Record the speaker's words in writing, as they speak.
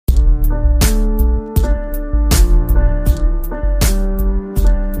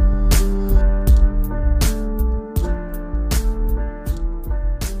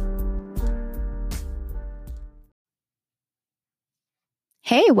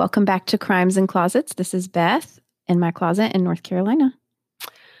Hey, welcome back to Crimes and Closets. This is Beth in my closet in North Carolina.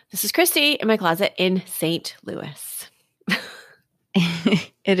 This is Christy in my closet in St. Louis.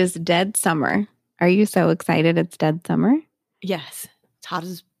 It is dead summer. Are you so excited it's dead summer? Yes. It's hot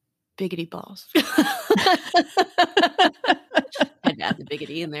as biggity balls. Had to add the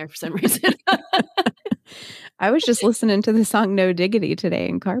biggity in there for some reason. I was just listening to the song No Diggity today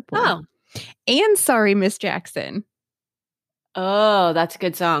in carpool. Oh. And Sorry, Miss Jackson. Oh, that's a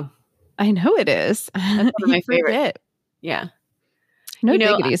good song. I know it is. That's one of my favorite. Yeah. No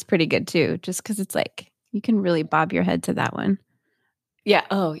Diggity is pretty good too, just because it's like you can really bob your head to that one. Yeah.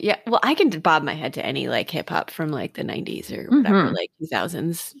 Oh, yeah. Well, I can bob my head to any like hip hop from like the 90s or whatever, like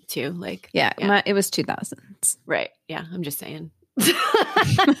 2000s too. Like, it was 2000s. Right. Yeah. I'm just saying.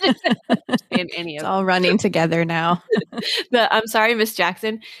 It's all running together now. I'm sorry, Miss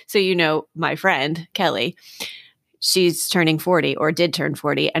Jackson. So, my friend, Kelly, she's turning 40 or did turn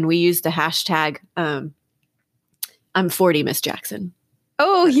 40. And we used the hashtag, I'm 40, Miss Jackson.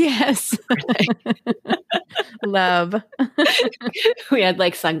 Oh, yes. Love. We had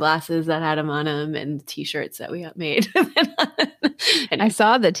like sunglasses that had them on them and t-shirts that we got made. I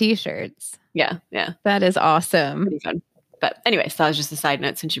saw the t-shirts. Yeah. Yeah. That is awesome. Pretty fun. But anyway, so that was just a side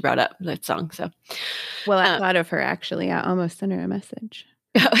note since you brought up that song. So, well, I thought of her actually. I almost sent her a message.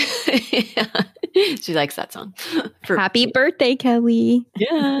 Yeah. She likes that song. Happy birthday, Kelly.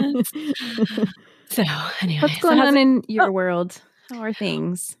 Yeah. So anyway, what's going on in your world? How are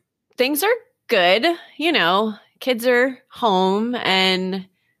things? Things are good. Kids are home and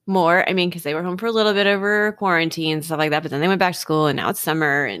more. I mean, because they were home for a little bit over quarantine and stuff like that. But then they went back to school and now it's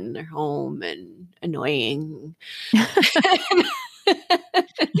summer and they're home and annoying.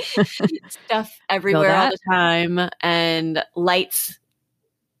 Stuff everywhere all the time and lights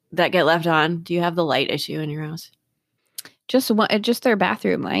that get left on. Do you have the light issue in your house? Just their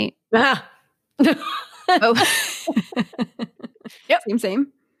bathroom light. Ah. Oh. Yep.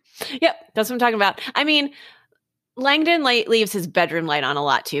 Same. Yep. That's what I'm talking about. I mean, Langdon leaves his bedroom light on a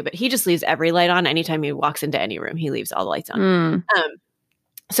lot too, but he just leaves every light on. Anytime he walks into any room, he leaves all the lights on.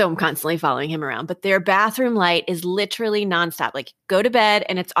 So I'm constantly following him around, but their bathroom light is literally nonstop. Like go to bed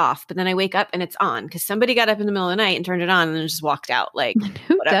and it's off, but then I wake up and it's on because somebody got up in the middle of the night and turned it on and then just walked out. Like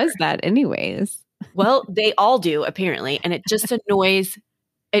who does that anyways? Well, they all do apparently. And it just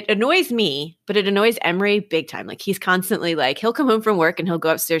annoys me, but it annoys Emery big time. Like he's constantly like, he'll come home from work and he'll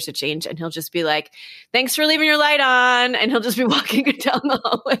go upstairs to change and he'll just be like, thanks for leaving your light on. And he'll just be walking down the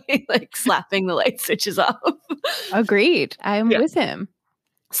hallway, like slapping the light switches off. Agreed. I'm with him.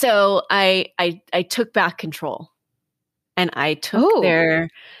 So I took back control and I took their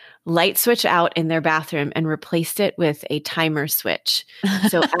light switch out in their bathroom and replaced it with a timer switch.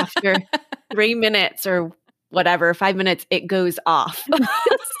 So after 3 minutes or whatever, 5 minutes, it goes off.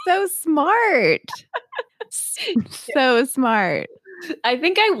 So smart. So smart. I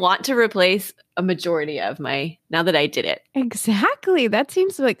think I want to replace a majority of now that I did it. Exactly. That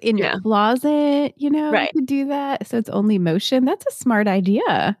seems like in your closet, right. You could do that. So it's only motion. That's a smart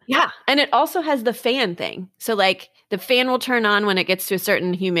idea. Yeah. And it also has the fan thing. So like the fan will turn on when it gets to a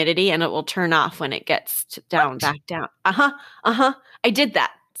certain humidity and it will turn off when it gets back down. I did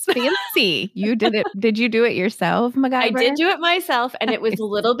that. Fancy. You did it. Did you do it yourself, MacGyver? I did do it myself, and it was a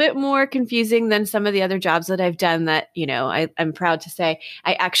little bit more confusing than some of the other jobs that I've done that, I'm proud to say.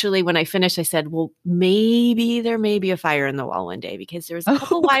 I actually, when I finished, I said, well, maybe there may be a fire in the wall one day because there was a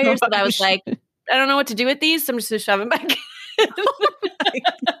couple wires that I was like, I don't know what to do with these, so I'm just going to shove them back in.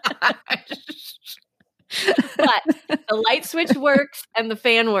 But the light switch works and the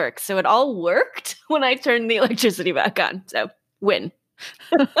fan works. So it all worked when I turned the electricity back on. So win.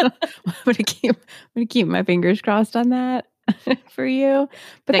 I'm gonna keep my fingers crossed on that for you.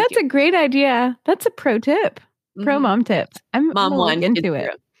 But that's a great idea. That's a pro tip. Pro mom tip. I'm mom one into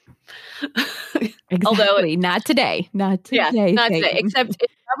it. Exactly. Although not today. Not today. Yeah, not today. Except it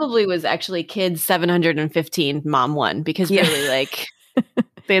probably was actually kids 715 mom one because really like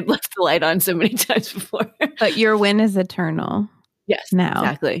they had left the light on so many times before. But your win is eternal. Yes. Now.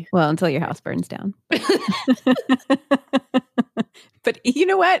 Exactly. Well, until your house burns down. But you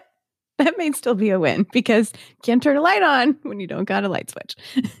know what? That may still be a win because you can't turn a light on when you don't got a light switch.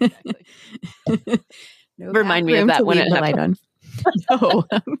 Exactly. No remind me of that when it the light on. No,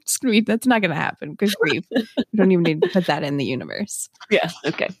 that's not going to happen. Good grief. You don't even need to put that in the universe. Yeah.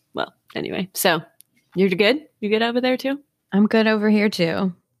 Okay. Well, anyway. So you're good? You good over there too? I'm good over here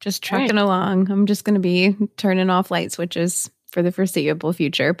too. Just trucking along. I'm just going to be turning off light switches for the foreseeable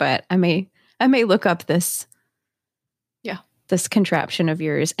future, but I may look up this this contraption of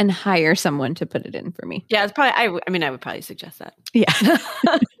yours and hire someone to put it in for me. Yeah, it's probably, I would probably suggest that. Yeah.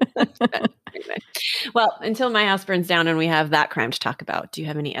 Anyway. Well, until my house burns down and we have that crime to talk about, do you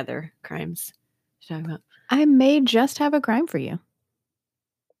have any other crimes to talk about? I may just have a crime for you.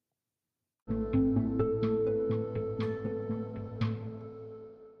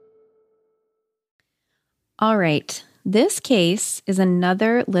 All right. This case is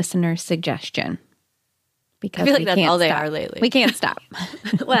another listener suggestion. Because I feel like that's all they are lately. We can't stop.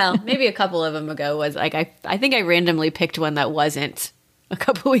 Well, maybe a couple of them ago was like, I think I randomly picked one that wasn't a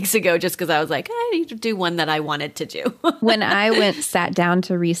couple weeks ago just because I was like, I need to do one that I wanted to do. When I sat down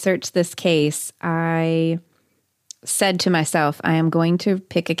to research this case, I said to myself, I am going to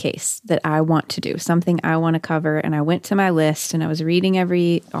pick a case that I want to do, something I want to cover. And I went to my list and I was reading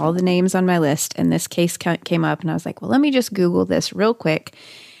all the names on my list. And this case came up and I was like, well, let me just Google this real quick.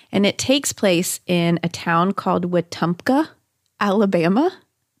 And it takes place in a town called Wetumpka, Alabama.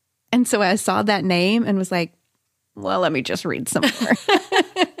 And so I saw that name and was like, well, let me just read some more.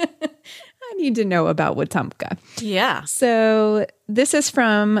 I need to know about Wetumpka. Yeah. So this is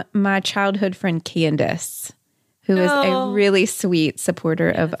from my childhood friend, Candace, who is a really sweet supporter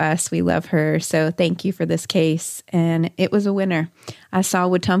of us. We love her. So thank you for this case. And it was a winner. I saw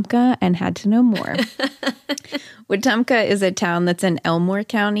Wetumpka and had to know more. Wetumpka is a town that's in Elmore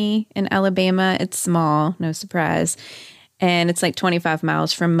County in Alabama. It's small, no surprise. And it's like 25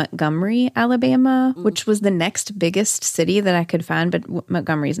 miles from Montgomery, Alabama, which was the next biggest city that I could find. But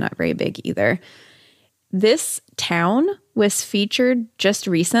Montgomery is not very big either. This town was featured just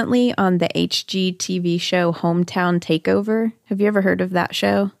recently on the HGTV show Hometown Takeover. Have you ever heard of that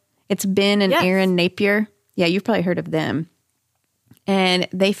show? It's Ben and Aaron Napier. Yeah, you've probably heard of them. And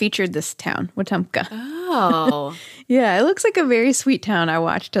they featured this town, Wetumpka. Oh. Yeah, it looks like a very sweet town. I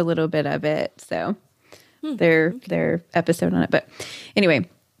watched a little bit of it. So their episode on it. But anyway,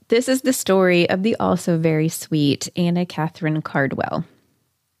 this is the story of the also very sweet Anna Catherine Cardwell.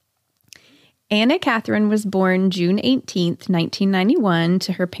 Anna Catherine was born June 18th, 1991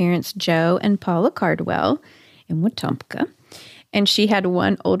 to her parents Joe and Paula Cardwell in Wetumpka. And she had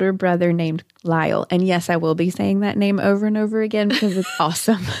one older brother named Lyle. And yes, I will be saying that name over and over again because it's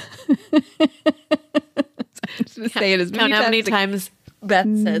awesome. Just say it as many times Beth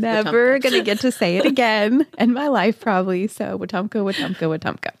says never going to get to say it again in my life probably. So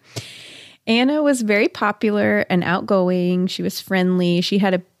Wetumpka. Anna was very popular and outgoing. She was friendly. She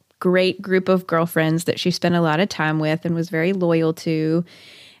had a great group of girlfriends that she spent a lot of time with and was very loyal to.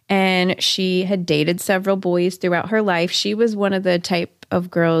 And she had dated several boys throughout her life. She was one of the type of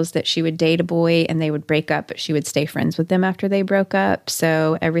girls that she would date a boy and they would break up, but she would stay friends with them after they broke up.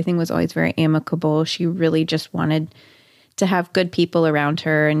 So everything was always very amicable. She really just wanted to have good people around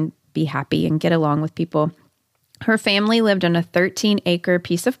her and be happy and get along with people. Her family lived on a 13-acre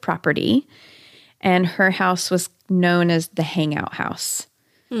piece of property, and her house was known as the Hangout House.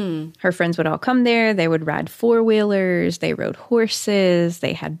 Her friends would all come there. They would ride four-wheelers. They rode horses.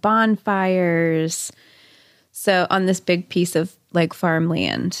 They had bonfires. So on this big piece of like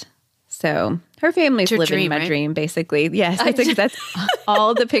farmland. So her family's living my dream, basically. Yes, I think that's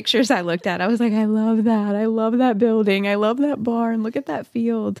all the pictures I looked at. I was like, I love that. I love that building. I love that barn. Look at that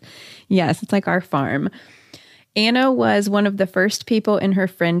field. Yes, it's like our farm. Anna was one of the first people in her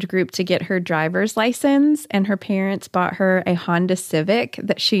friend group to get her driver's license, and her parents bought her a Honda Civic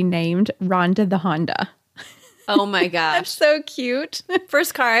that she named Rhonda the Honda. Oh my gosh. That's so cute.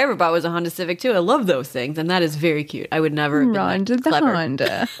 First car I ever bought was a Honda Civic too. I love those things, and that is very cute. I would never have been Rhonda the clever.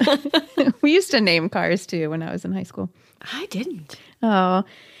 Honda. We used to name cars too when I was in high school. I didn't. Oh.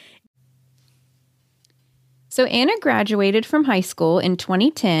 So Anna graduated from high school in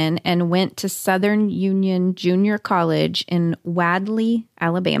 2010 and went to Southern Union Junior College in Wadley,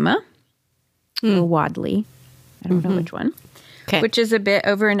 Alabama. Or Wadley. I don't know which one. Okay. Which is a bit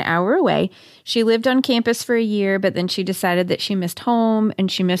over an hour away. She lived on campus for a year, but then she decided that she missed home and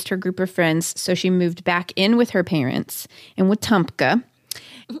she missed her group of friends. So she moved back in with her parents in Wetumpka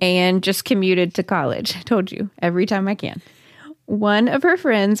and just commuted to college. I told you, every time I can. One of her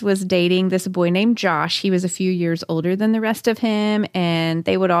friends was dating this boy named Josh. He was a few years older than the rest of him, and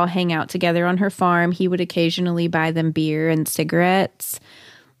they would all hang out together on her farm. He would occasionally buy them beer and cigarettes.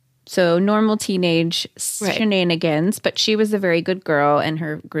 So normal teenage shenanigans, but she was a very good girl, and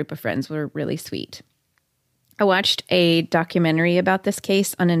her group of friends were really sweet. I watched a documentary about this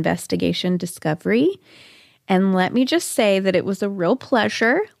case on Investigation Discovery, and let me just say that it was a real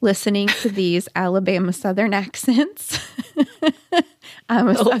pleasure listening to these Alabama Southern accents. I'm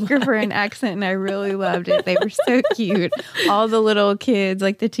a sucker for an accent, and I really loved it. They were so cute. All the little kids,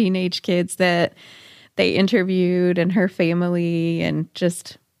 like the teenage kids that they interviewed and her family, and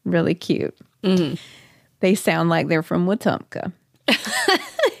just really cute. Mm-hmm. They sound like they're from Wetumpka.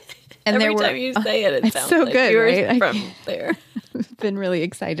 And every time you say it, it sounds so like good, you're right? from there. I've been really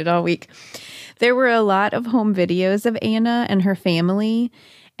excited all week. There were a lot of home videos of Anna and her family,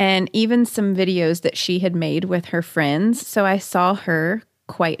 and even some videos that she had made with her friends. So I saw her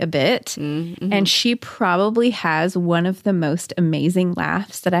quite a bit. Mm-hmm. And she probably has one of the most amazing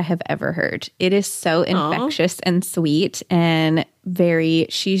laughs that I have ever heard. It is so infectious and sweet, and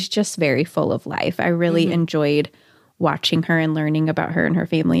she's just very full of life. I really enjoyed watching her and learning about her and her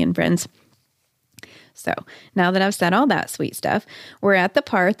family and friends. So now that I've said all that sweet stuff, we're at the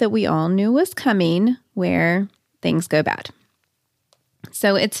part that we all knew was coming, where things go bad.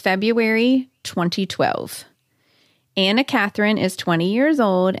 So it's February 2012. Anna Catherine is 20 years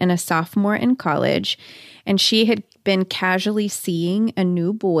old and a sophomore in college, and she had been casually seeing a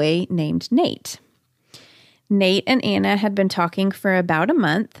new boy named Nate. Nate and Anna had been talking for about a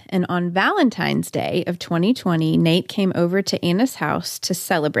month, and on Valentine's Day of 2020, Nate came over to Anna's house to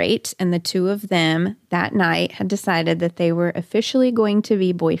celebrate, and the two of them that night had decided that they were officially going to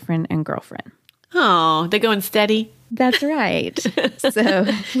be boyfriend and girlfriend. Oh, they're going steady? That's right. So,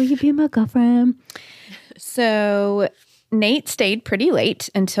 will you be my girlfriend? So Nate stayed pretty late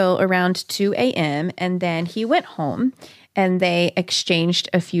until around 2 a.m. and then he went home and they exchanged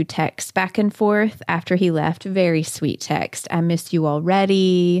a few texts back and forth after he left. Very sweet text. I miss you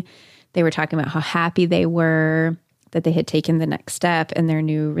already. They were talking about how happy they were that they had taken the next step in their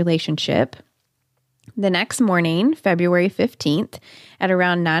new relationship. The next morning, February 15th, at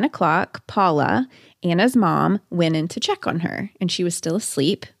around 9 o'clock, Paula, Anna's mom, went in to check on her, and she was still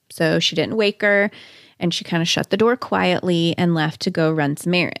asleep, so she didn't wake her, and she kind of shut the door quietly and left to go run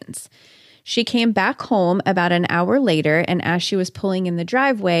some errands. She came back home about an hour later, and as she was pulling in the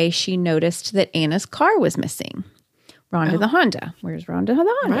driveway, she noticed that Anna's car was missing. Rhonda the Honda. Where's Rhonda the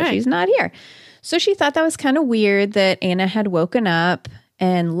Honda? Right. She's not here. So she thought that was kind of weird that Anna had woken up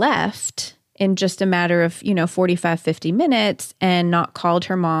and left in just a matter of, 45, 50 minutes and not called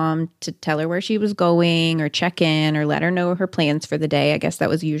her mom to tell her where she was going or check in or let her know her plans for the day. I guess that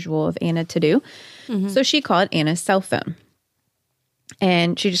was usual of Anna to do. Mm-hmm. So she called Anna's cell phone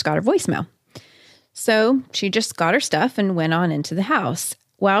and she just got her voicemail. So she just got her stuff and went on into the house.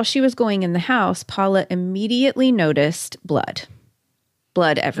 While she was going in the house, Paula immediately noticed blood.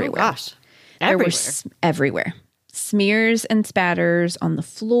 Blood everywhere. Oh, gosh. Everywhere. Smears and spatters on the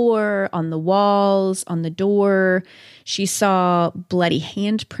floor, on the walls, on the door. She saw bloody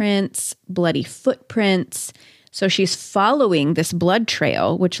handprints, bloody footprints. So she's following this blood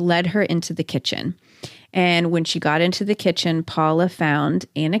trail, which led her into the kitchen. And when she got into the kitchen, Paula found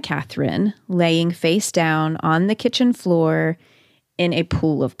Anna Catherine laying face down on the kitchen floor in a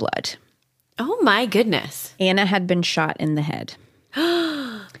pool of blood. Oh, my goodness. Anna had been shot in the head.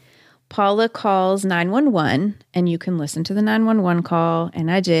 Paula calls 911, and you can listen to the 911 call, and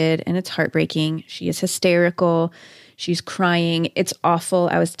I did, and it's heartbreaking. She is hysterical. She's crying. It's awful.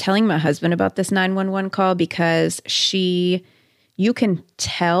 I was telling my husband about this 911 call because you can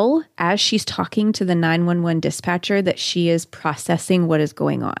tell as she's talking to the 911 dispatcher that she is processing what is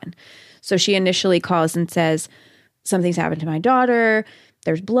going on. So she initially calls and says, something's happened to my daughter.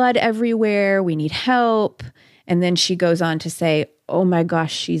 There's blood everywhere. We need help. And then she goes on to say, oh my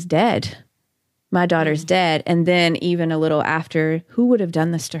gosh, she's dead. My daughter's dead. And then even a little after, who would have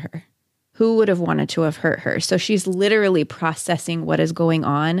done this to her? Who would have wanted to have hurt her? So she's literally processing what is going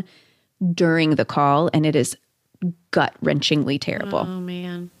on during the call, and it is gut-wrenchingly terrible. Oh,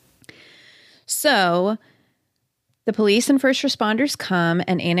 man. So the police and first responders come,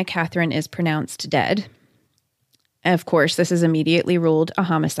 and Anna Catherine is pronounced dead. And of course, this is immediately ruled a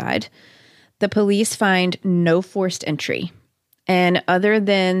homicide. The police find no forced entry. And other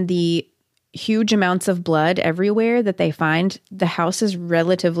than the huge amounts of blood everywhere that they find, the house is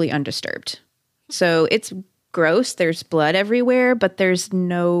relatively undisturbed. So it's gross. There's blood everywhere, but there's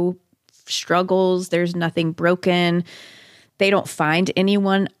no struggles. There's nothing broken. They don't find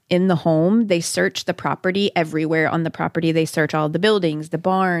anyone in the home. They search the property everywhere on the property. They search all the buildings, the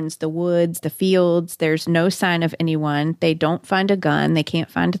barns, the woods, the fields. There's no sign of anyone. They don't find a gun. They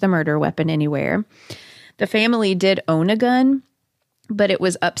can't find the murder weapon anywhere. The family did own a gun, but it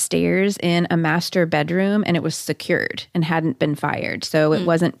was upstairs in a master bedroom and it was secured and hadn't been fired. So it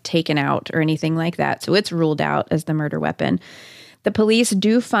wasn't taken out or anything like that. So it's ruled out as the murder weapon. The police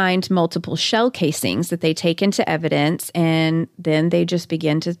do find multiple shell casings that they take into evidence, and then they just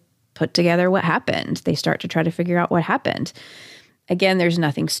begin to put together what happened. They start to try to figure out what happened. Again, there's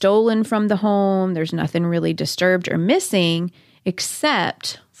nothing stolen from the home. There's nothing really disturbed or missing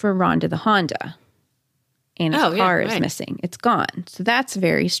except for Rhonda the Honda. Anna's car is missing. It's gone. So that's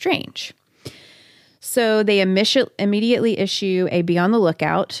very strange. So they immediately issue a be on the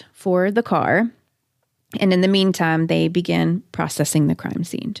lookout for the car. And in the meantime, they begin processing the crime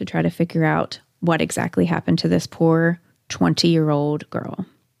scene to try to figure out what exactly happened to this poor 20-year-old girl.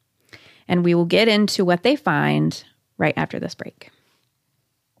 And we will get into what they find right after this break.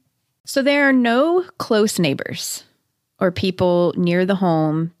 So there are no close neighbors or people near the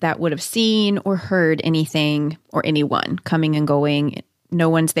home that would have seen or heard anything or anyone coming and going. No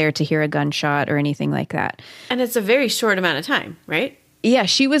one's there to hear a gunshot or anything like that. And it's a very short amount of time, right? Yeah,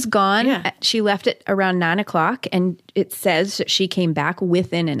 she was gone. Yeah. She left at around 9 o'clock, and it says that she came back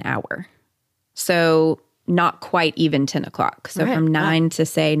within an hour. So not quite even 10 o'clock. So from 9 to,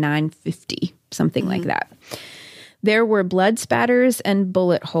 say, 9:50, something like that. There were blood spatters and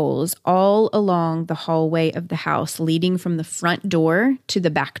bullet holes all along the hallway of the house, leading from the front door to the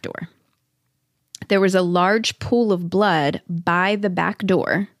back door. There was a large pool of blood by the back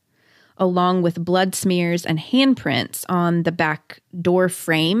door, along with blood smears and handprints on the back door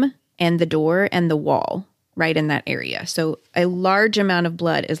frame and the door and the wall right in that area. So a large amount of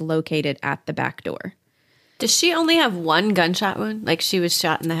blood is located at the back door. Does she only have one gunshot wound? Like she was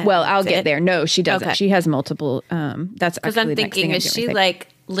shot in the head? Well, I'll get there. No, she doesn't. Okay. She has multiple. That's because I'm thinking, is she like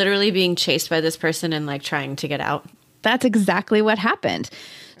literally being chased by this person and like trying to get out? That's exactly what happened.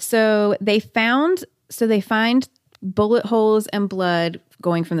 So they find bullet holes and blood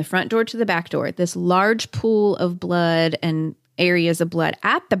going from the front door to the back door, this large pool of blood and areas of blood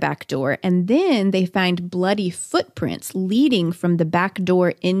at the back door. And then they find bloody footprints leading from the back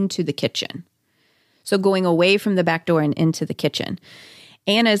door into the kitchen. So going away from the back door and into the kitchen.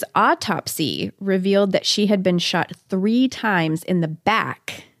 Anna's autopsy revealed that she had been shot 3 times in the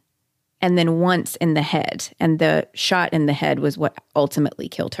back and then once in the head. And the shot in the head was what ultimately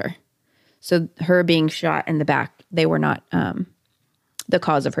killed her. So her being shot in the back, they were not the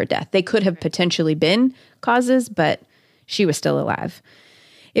cause of her death. They could have potentially been causes, but she was still alive.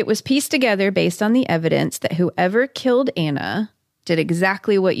 It was pieced together based on the evidence that whoever killed Anna did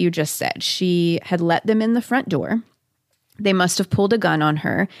exactly what you just said. She had let them in the front door. They must have pulled a gun on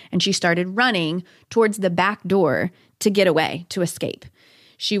her, and she started running towards the back door to get away, to escape.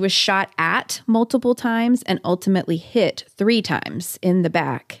 She was shot at multiple times and ultimately hit 3 times in the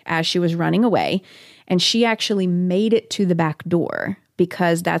back as she was running away. And she actually made it to the back door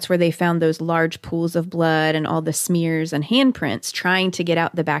because that's where they found those large pools of blood and all the smears and handprints trying to get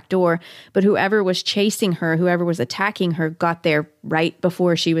out the back door. But whoever was chasing her, whoever was attacking her, got there right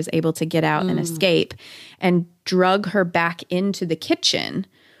before she was able to get out and escape and drug her back into the kitchen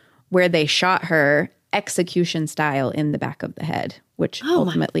where they shot her execution style in the back of the head, which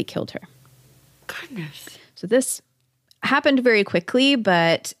ultimately killed her. Goodness. So this happened very quickly,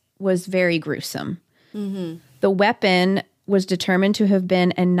 but was very gruesome. Mm-hmm. The weapon was determined to have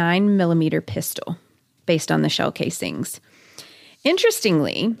been a 9mm pistol based on the shell casings.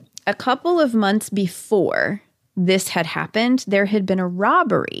 Interestingly, a couple of months before this had happened, there had been a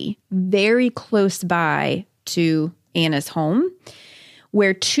robbery very close by to Anna's home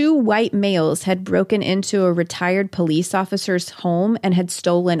where 2 white males had broken into a retired police officer's home and had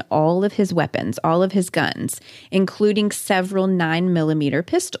stolen all of his weapons, all of his guns, including several 9mm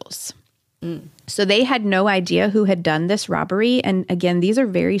pistols. So they had no idea who had done this robbery. And again, these are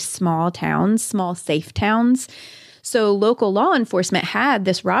very small towns, small safe towns. So local law enforcement had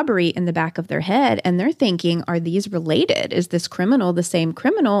this robbery in the back of their head, and they're thinking, are these related? Is this criminal the same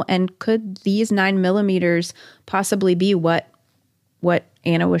criminal? And could these 9mm possibly be what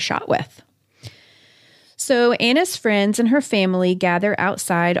Anna was shot with? So Anna's friends and her family gather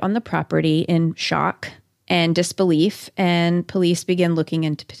outside on the property in shock and disbelief, and police begin looking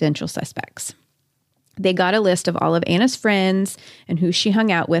into potential suspects. They got a list of all of Anna's friends and who she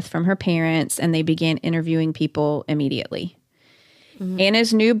hung out with from her parents, and they began interviewing people immediately. Mm-hmm.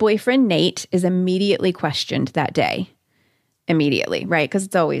 Anna's new boyfriend, Nate, is immediately questioned that day. Immediately, right? Because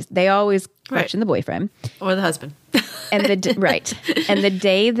they always question the boyfriend. Or the husband. And And the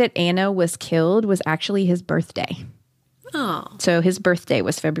day that Anna was killed was actually his birthday. Oh. So his birthday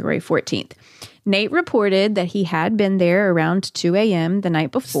was February 14th. Nate reported that he had been there around 2 a.m. the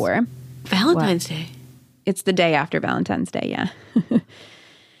night before. Valentine's Day. It's the day after Valentine's Day,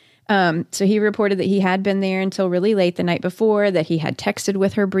 yeah. So he reported that he had been there until really late the night before, that he had texted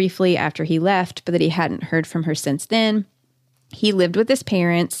with her briefly after he left, but that he hadn't heard from her since then. He lived with his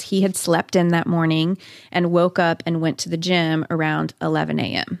parents. He had slept in that morning and woke up and went to the gym around 11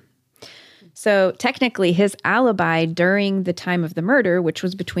 a.m. So technically, his alibi during the time of the murder, which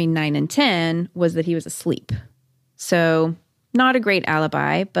was between 9 and 10, was that he was asleep. So Not a great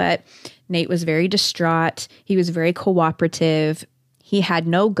alibi, but Nate was very distraught. He was very cooperative. He had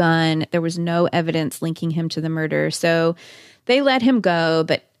no gun. There was no evidence linking him to the murder. So they let him go,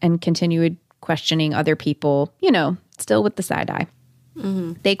 and continued questioning other people, still with the side eye.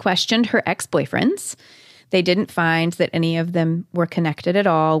 Mm-hmm. They questioned her ex-boyfriends. They didn't find that any of them were connected at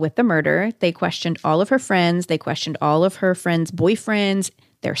all with the murder. They questioned all of her friends. They questioned all of her friends' boyfriends,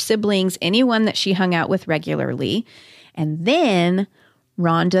 their siblings, anyone that she hung out with regularly. And then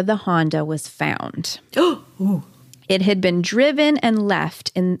Rhonda the Honda was found. It had been driven and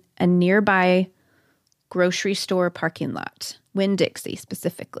left in a nearby grocery store parking lot. Winn-Dixie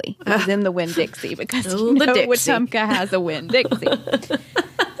specifically. It was in the Winn-Dixie because Wetumpka has a Winn-Dixie.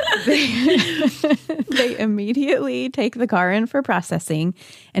 They immediately take the car in for processing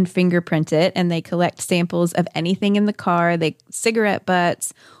and fingerprint it, and they collect samples of anything in the car. Cigarette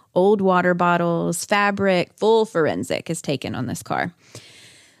butts, old water bottles, fabric, full forensic is taken on this car.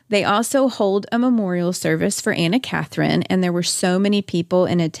 They also hold a memorial service for Anna Catherine, and there were so many people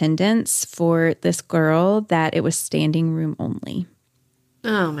in attendance for this girl that it was standing room only.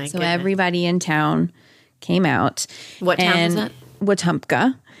 Oh, my goodness. So everybody in town came out. What town was that?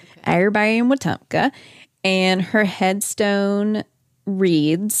 Wetumpka. Okay. Everybody in Wetumpka. And her headstone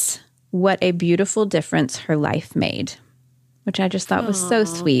reads, "What a beautiful difference her life made," which I just thought was so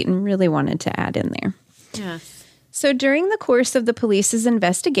sweet and really wanted to add in there. Yes. So during the course of the police's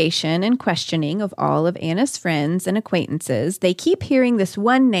investigation and questioning of all of Anna's friends and acquaintances, they keep hearing this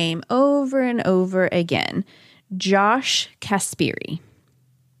one name over and over again, Josh Caspiri.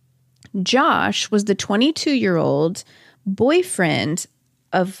 Josh was the 22-year-old boyfriend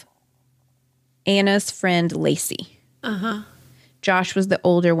of Anna's friend Lacey. Uh-huh. Josh was the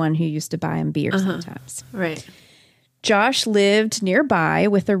older one who used to buy him beer sometimes. Right. Josh lived nearby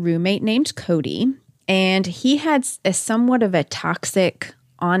with a roommate named Cody, and he had a somewhat of a toxic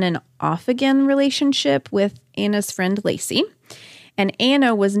on and off again relationship with Anna's friend Lacey. And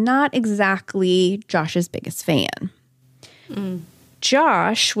Anna was not exactly Josh's biggest fan.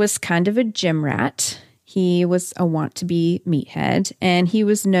 Josh was kind of a gym rat. He was a want-to-be meathead, and he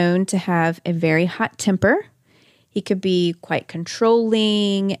was known to have a very hot temper. He could be quite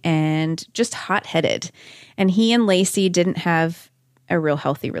controlling and just hot-headed. And he and Lacey didn't have a real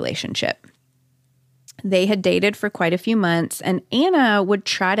healthy relationship. They had dated for quite a few months, and Anna would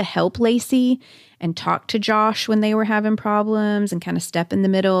try to help Lacey and talk to Josh when they were having problems and kind of step in the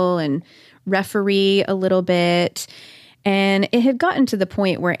middle and referee a little bit. And it had gotten to the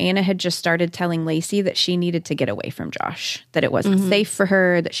point where Anna had just started telling Lacey that she needed to get away from Josh, that it wasn't safe for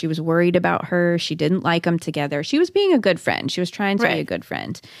her, that she was worried about her. She didn't like them together. She was being a good friend. She was trying to be a good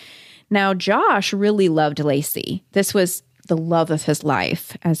friend. Now, Josh really loved Lacey. This was the love of his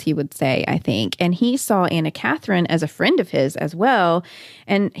life, as he would say, I think. And he saw Anna Catherine as a friend of his as well.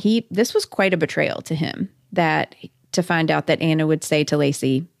 And this was quite a betrayal to him, that to find out that Anna would say to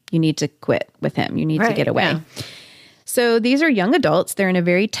Lacey, "You need to quit with him. You need to get away." Yeah. So these are young adults. They're in a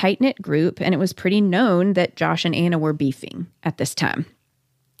very tight-knit group, and it was pretty known that Josh and Anna were beefing at this time.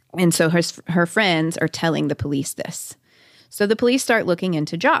 And so her friends are telling the police this. So the police start looking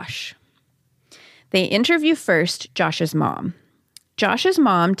into Josh. They interview first Josh's mom. Josh's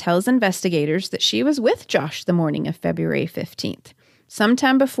mom tells investigators that she was with Josh the morning of February 15th.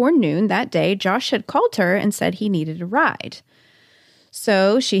 Sometime before noon that day, Josh had called her and said he needed a ride.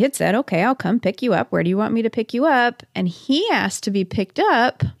 So she had said, "Okay, I'll come pick you up. Where do you want me to pick you up?" And he asked to be picked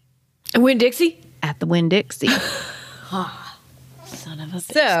up at Winn-Dixie? At the Winn-Dixie. Son of a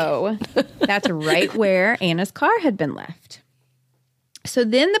bitch. So that's right where Anna's car had been left. So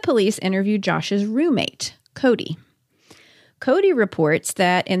then the police interviewed Josh's roommate, Cody. Cody reports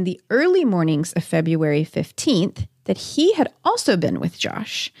that in the early mornings of February 15th, that he had also been with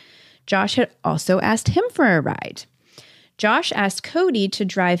Josh. Josh had also asked him for a ride. Josh asked Cody to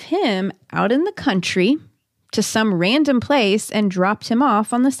drive him out in the country to some random place and dropped him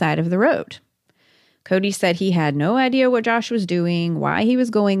off on the side of the road. Cody said he had no idea what Josh was doing, why he was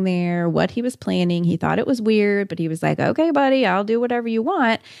going there, what he was planning. He thought it was weird, but he was like, "Okay, buddy, I'll do whatever you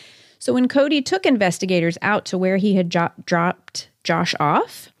want." So when Cody took investigators out to where he had dropped Josh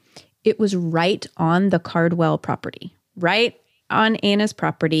off, it was right on the Cardwell property, right on Anna's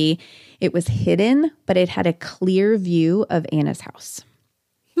property. It was hidden, but it had a clear view of Anna's house,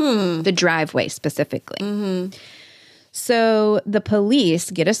 the driveway specifically. So the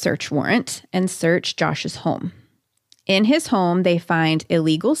police get a search warrant and search Josh's home. In his home, they find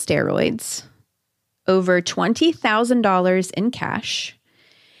illegal steroids, over $20,000 in cash,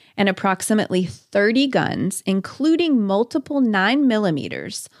 and approximately 30 guns, including multiple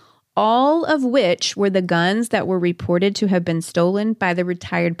 9mm, all of which were the guns that were reported to have been stolen by the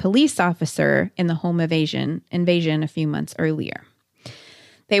retired police officer in the home invasion a few months earlier.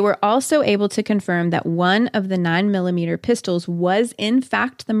 They were also able to confirm that one of the 9mm pistols was in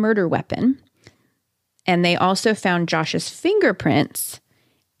fact the murder weapon. And they also found Josh's fingerprints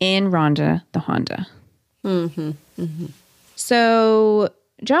in Rhonda the Honda. Mm-hmm. Mm-hmm. So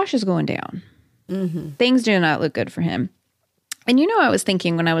Josh is going down. Mm-hmm. Things do not look good for him. And I was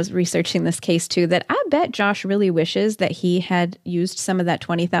thinking when I was researching this case too, that I bet Josh really wishes that he had used some of that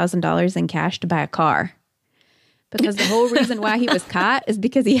 $20,000 in cash to buy a car. Because the whole reason why he was caught is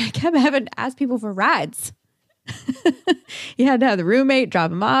because he kept having to ask people for rides. He had to have the roommate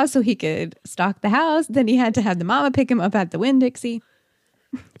drop him off so he could stock the house. Then he had to have the mama pick him up at the Winn-Dixie.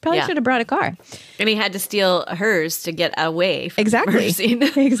 Probably should have brought a car. And he had to steal hers to get away from the murder Exactly. scene.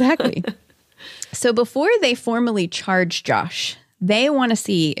 Exactly. So before they formally charge Josh, they want to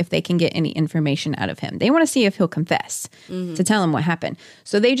see if they can get any information out of him. They want to see if he'll confess to tell him what happened.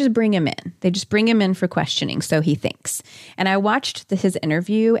 So they just bring him in. They just bring him in for questioning, so he thinks. And I watched his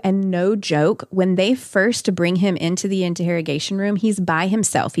interview, and no joke, when they first bring him into the interrogation room, he's by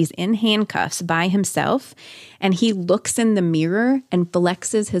himself. He's in handcuffs by himself, and he looks in the mirror and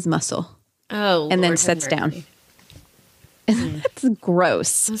flexes his muscle. Oh, and then Lord sits have down. mercy. That's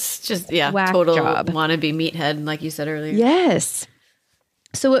gross. It's just, Whack total job. wannabe meathead, like you said earlier. Yes.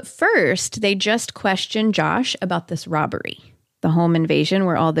 So at first, they just questioned Josh about this robbery, the home invasion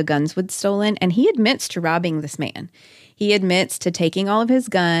where all the guns were stolen, and he admits to robbing this man. He admits to taking all of his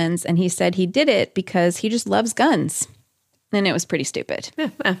guns, and he said he did it because he just loves guns. And it was pretty stupid.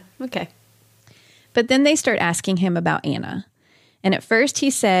 Okay. But then they start asking him about Anna. And at first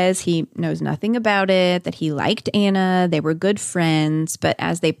he says he knows nothing about it, that he liked Anna, they were good friends. But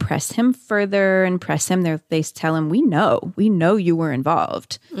as they press him further and press him, they tell him, we know you were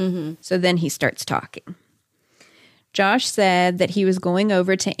involved. Mm-hmm. So then he starts talking. Josh said that he was going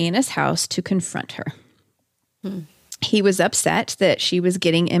over to Anna's house to confront her. He was upset that she was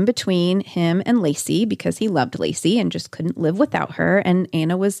getting in between him and Lacey because he loved Lacey and just couldn't live without her, and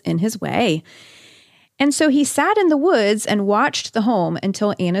Anna was in his way. And so he sat in the woods and watched the home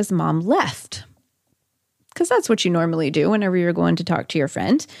until Anna's mom left. Because that's what you normally do whenever you're going to talk to your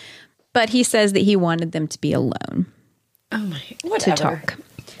friend. But he says that he wanted them to be alone. Oh my, whatever. To talk.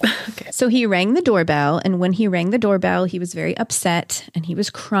 Okay. So he rang the doorbell, and when he rang the doorbell, he was very upset, and he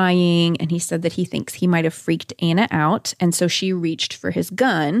was crying, and he said that he thinks he might have freaked Anna out, and so she reached for his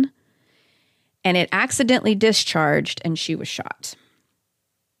gun, and it accidentally discharged, and she was shot.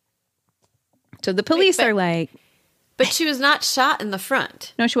 So the police are like... But she was not shot in the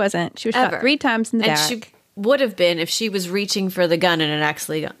front. No, she wasn't. She was Ever. shot 3 times in the back. And she would have been if she was reaching for the gun and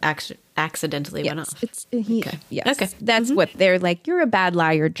it accidentally went off. Okay. Yes. Okay. That's what they're like, you're a bad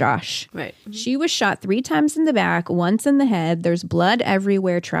liar, Josh. Right. She was shot 3 times in the back, once in the head. There's blood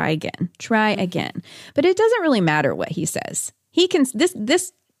everywhere. Try again. Try again. But it doesn't really matter what he says. He can,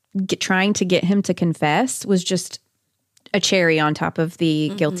 trying to get him to confess was just a cherry on top of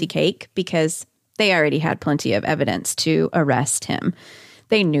the guilty cake, because they already had plenty of evidence to arrest him.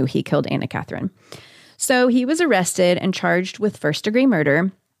 They knew he killed Anna Catherine. So he was arrested and charged with first-degree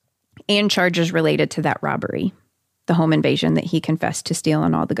murder and charges related to that robbery, the home invasion that he confessed to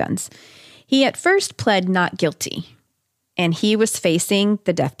stealing all the guns. He at first pled not guilty, and he was facing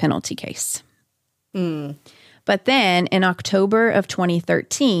the death penalty case. But then in October of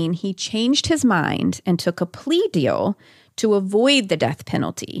 2013, he changed his mind and took a plea deal to avoid the death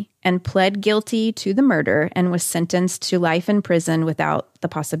penalty and pled guilty to the murder and was sentenced to life in prison without the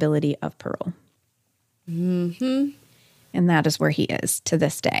possibility of parole. And that is where he is to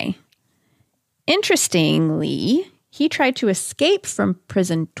this day. Interestingly, he tried to escape from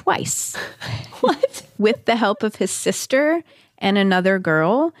prison twice. What? With the help of his sister and another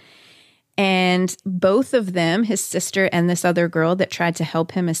girl. And both of them, his sister and this other girl that tried to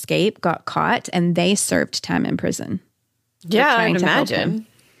help him escape, got caught, and they served time in prison. Yeah, I'd imagine.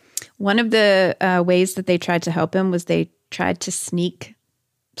 One of the ways that they tried to help him was they tried to sneak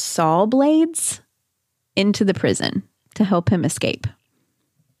saw blades into the prison to help him escape.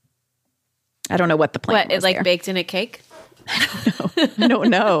 I don't know what the plan was. What, it like there. baked in a cake? I don't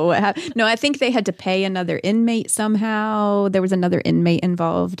know. No, I think they had to pay another inmate somehow. There was another inmate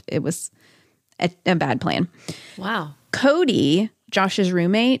involved. It was a bad plan. Wow. Cody, Josh's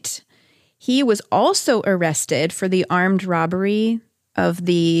roommate, he was also arrested for the armed robbery of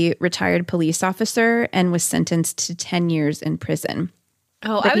the retired police officer and was sentenced to 10 years in prison.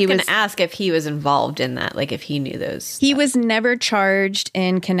 Oh, But I was going to ask if he was involved in that, like if he knew those. He was never charged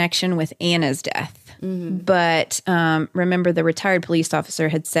in connection with Anna's death. But remember, the retired police officer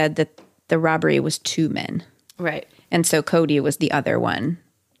had said that the robbery was 2 men. Right. And so Cody was the other one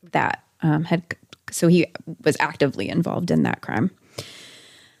that so he was actively involved in that crime.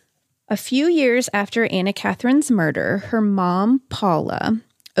 A few years after Anna Catherine's murder, her mom, Paula,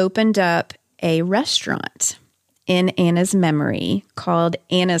 opened up a restaurant in Anna's memory called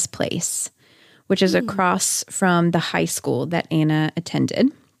Anna's Place, which is across from the high school that Anna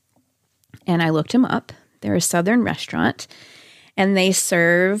attended. And I looked him up. They're a Southern restaurant, and they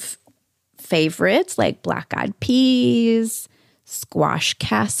serve favorites like black-eyed peas, squash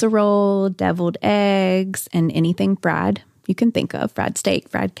casserole, deviled eggs, and anything fried you can think of. Fried steak,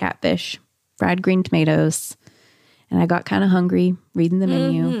 fried catfish, fried green tomatoes. And I got kind of hungry reading the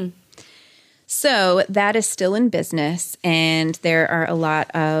menu. So that is still in business, and there are a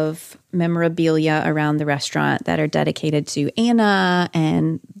lot of memorabilia around the restaurant that are dedicated to Anna,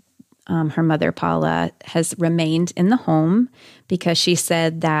 and her mother, Paula, has remained in the home because she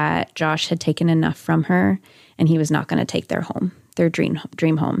said that Josh had taken enough from her and he was not going to take their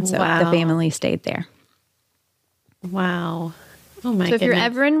dream home. So the family stayed there. Wow. Oh my goodness. So if you're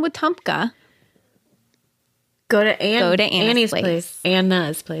ever in Wetumpka, go to Anna's place.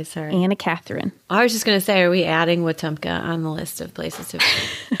 Anna's place, sorry. Anna Catherine. I was just going to say, are we adding Wetumpka on the list of places to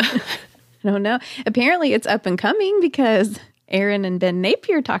I don't know. Apparently it's up and coming because Aaron and Ben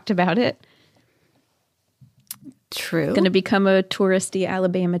Napier talked about it. True. It's going to become a touristy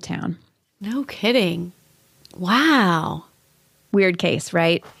Alabama town. No kidding. Wow. Weird case,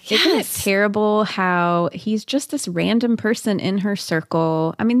 right? Yes. Isn't it terrible how he's just this random person in her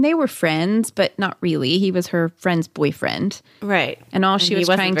circle? I mean, they were friends, but not really. He was her friend's boyfriend. Right. And all she was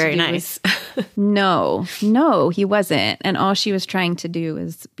trying to do nice. No, he wasn't. And all she was trying to do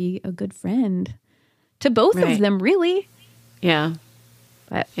is be a good friend to both of them, really. Yeah.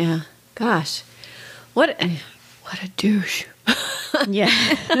 But yeah. Gosh. What a douche. Yeah.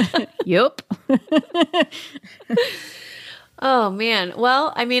 Yup. Oh, man.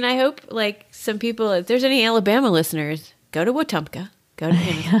 Well, I mean, I hope, like, some people, if there's any Alabama listeners, go to Wetumpka. Go to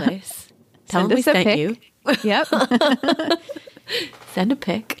Anna's place. Tell them we sent you. Yep. Send a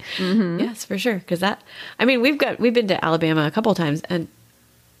pic. Yes, for sure. Because we've been to Alabama a couple of times, and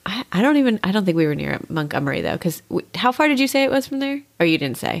I don't think we were near Montgomery, though. Because how far did you say it was from there? Or you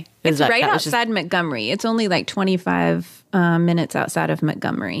didn't say? It's right outside Montgomery. It's only like 25 minutes outside of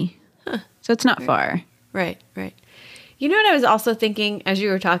Montgomery. Huh. So it's not far. Right. You know what I was also thinking as you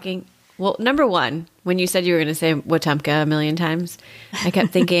were talking? Well, number one, when you said you were going to say Wetumpka a million times, I kept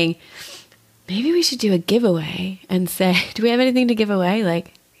thinking, maybe we should do a giveaway and say, do we have anything to give away?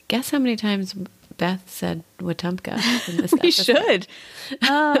 Like, guess how many times Beth said Wetumpka in this episode? We should.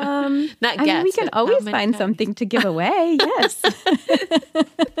 Not guess. Mean, we can always find something to give away. Yes.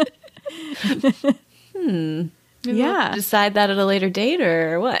 Maybe yeah. We'll decide that at a later date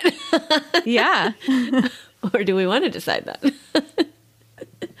or what? Yeah. Or do we want to decide that?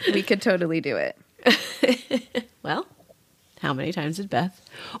 We could totally do it. Well, how many times did Beth?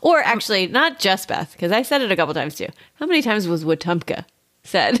 Or actually, not just Beth, because I said it a couple times too. How many times was Wetumpka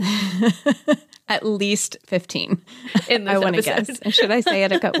said? At least 15. In this I want to episode. guess. Should I say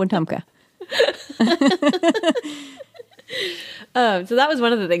it at Wetumpka? So that was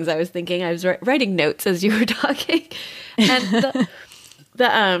one of the things I was thinking. I was writing notes as you were talking, and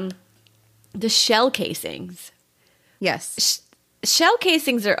the shell casings. Yes. Shell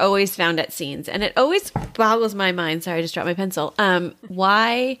casings are always found at scenes, and it always boggles my mind. Sorry, I just dropped my pencil.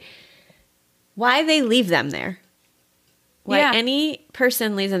 Why they leave them there? Why any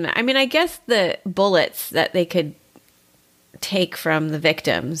person leaves them there? I mean, I guess the bullets that they could take from the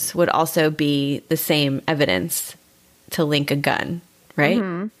victims would also be the same evidence to link a gun, right?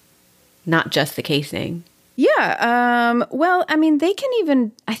 Mm-hmm. Not just the casing. Yeah. Well, I mean, they can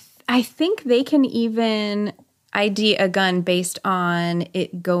even, I think they can even ID a gun based on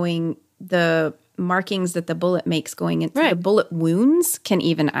it going, the markings that the bullet makes going into the bullet wounds can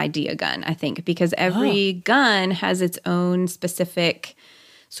even ID a gun, I think, because every gun has its own specific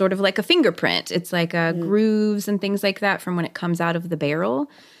sort of like a fingerprint. It's like grooves and things like that from when it comes out of the barrel.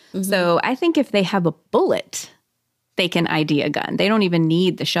 Mm-hmm. So I think if they have a bullet, they can ID a gun. They don't even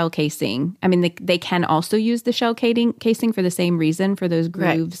need the shell casing. I mean, they can also use the shell casing for the same reason, for those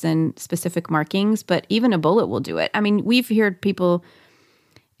grooves and specific markings, but even a bullet will do it. I mean, we've heard people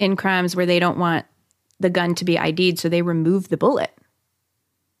in crimes where they don't want the gun to be ID'd, so they remove the bullet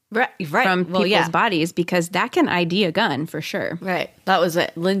from people's bodies because that can ID a gun for sure. Right. That was a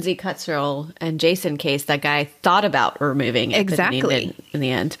Lindsay Cutserle and Jason case. That guy thought about removing it. Exactly. But he didn't in the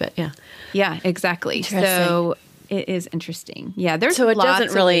end, but yeah. Yeah, exactly. So It is interesting. Yeah, there's So it lots doesn't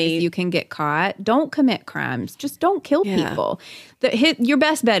of really- ways you can get caught. Don't commit crimes. Just don't kill Yeah. people. Your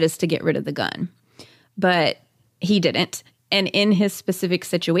best bet is to get rid of the gun. But he didn't. And in his specific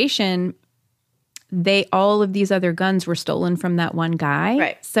situation, all of these other guns were stolen from that one guy.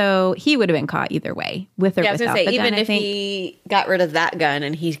 Right. So he would have been caught either way, with or Yeah, I was without gonna say, the gun, even I if think. he got rid of that gun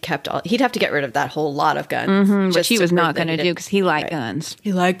and he kept he'd have to get rid of that whole lot of guns. Which he to was not prove that going to he do because he liked Right. guns.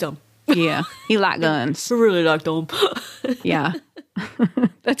 He liked them. Yeah, he liked guns. I really liked them. Yeah.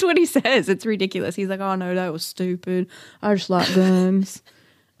 That's what he says. It's ridiculous. He's like, oh no, that was stupid. I just like guns.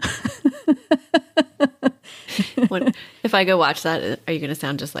 If I go watch that, are you going to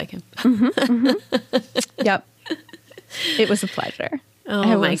sound just like him? Yep. It was a pleasure.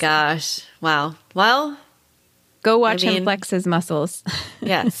 Oh my gosh. Wow. Well, Go watch I mean- him flex his muscles.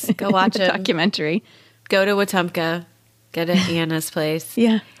 yes. Go watch The it. documentary. Go to Wetumpka. Get at Anna's place.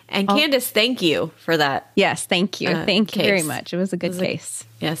 Yeah. And Candace, thank you for that. Yes, thank you. Thank you very case. much. It was a good case.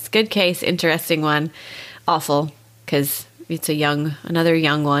 Yes. Good case. Interesting one. Awful. Because it's another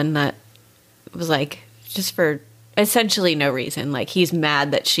young one that was like, just for essentially no reason. Like, he's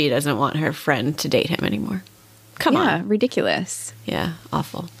mad that she doesn't want her friend to date him anymore. Come Yeah, on. ridiculous. Yeah.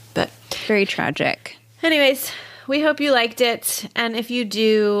 Awful. But Very tragic. anyways, we hope you liked it. And if you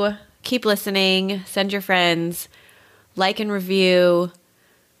do, keep listening. Send your friends. Like and review.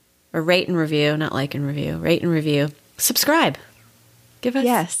 Or rate and review. Not like and review. Rate and review. Subscribe. Give us...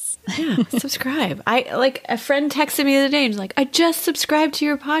 Yes. Yeah, subscribe. Like a friend texted me the other day and was like, I just subscribed to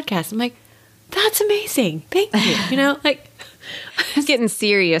your podcast. I'm like, that's amazing. Thank you. You know, like, It's getting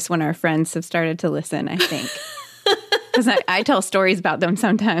serious when our friends have started to listen, I think. Because I tell stories about them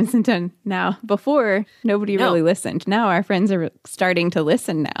sometimes. And then now, before, nobody really listened. Now our friends are starting to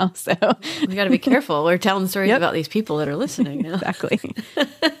listen now. So we got to be careful. We're telling stories about these people that are listening now. exactly.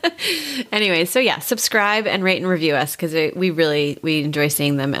 Anyway, so yeah, subscribe and rate and review us because we enjoy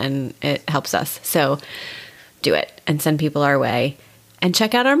seeing them and it helps us. So do it and send people our way and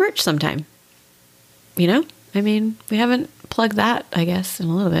check out our merch sometime. You know, I mean, we haven't plugged that, I guess, in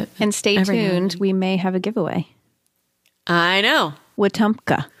a little bit. And stay Every now and tuned. then. We may have a giveaway. I know.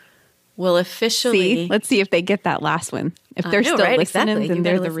 Wetumpka. We'll officially. See? Let's see if they get that last one. If they're still listening, Exactly. then You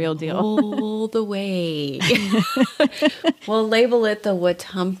they're better the real listen deal. all the way. We'll label it the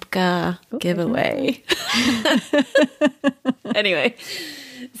Wetumpka giveaway. Anyway,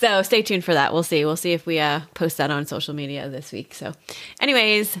 so stay tuned for that. We'll see. We'll see if we post that on social media this week. So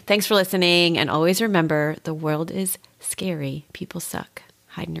anyways, thanks for listening. And always remember, the world is scary. People suck.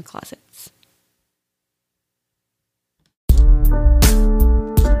 Hide in your closets.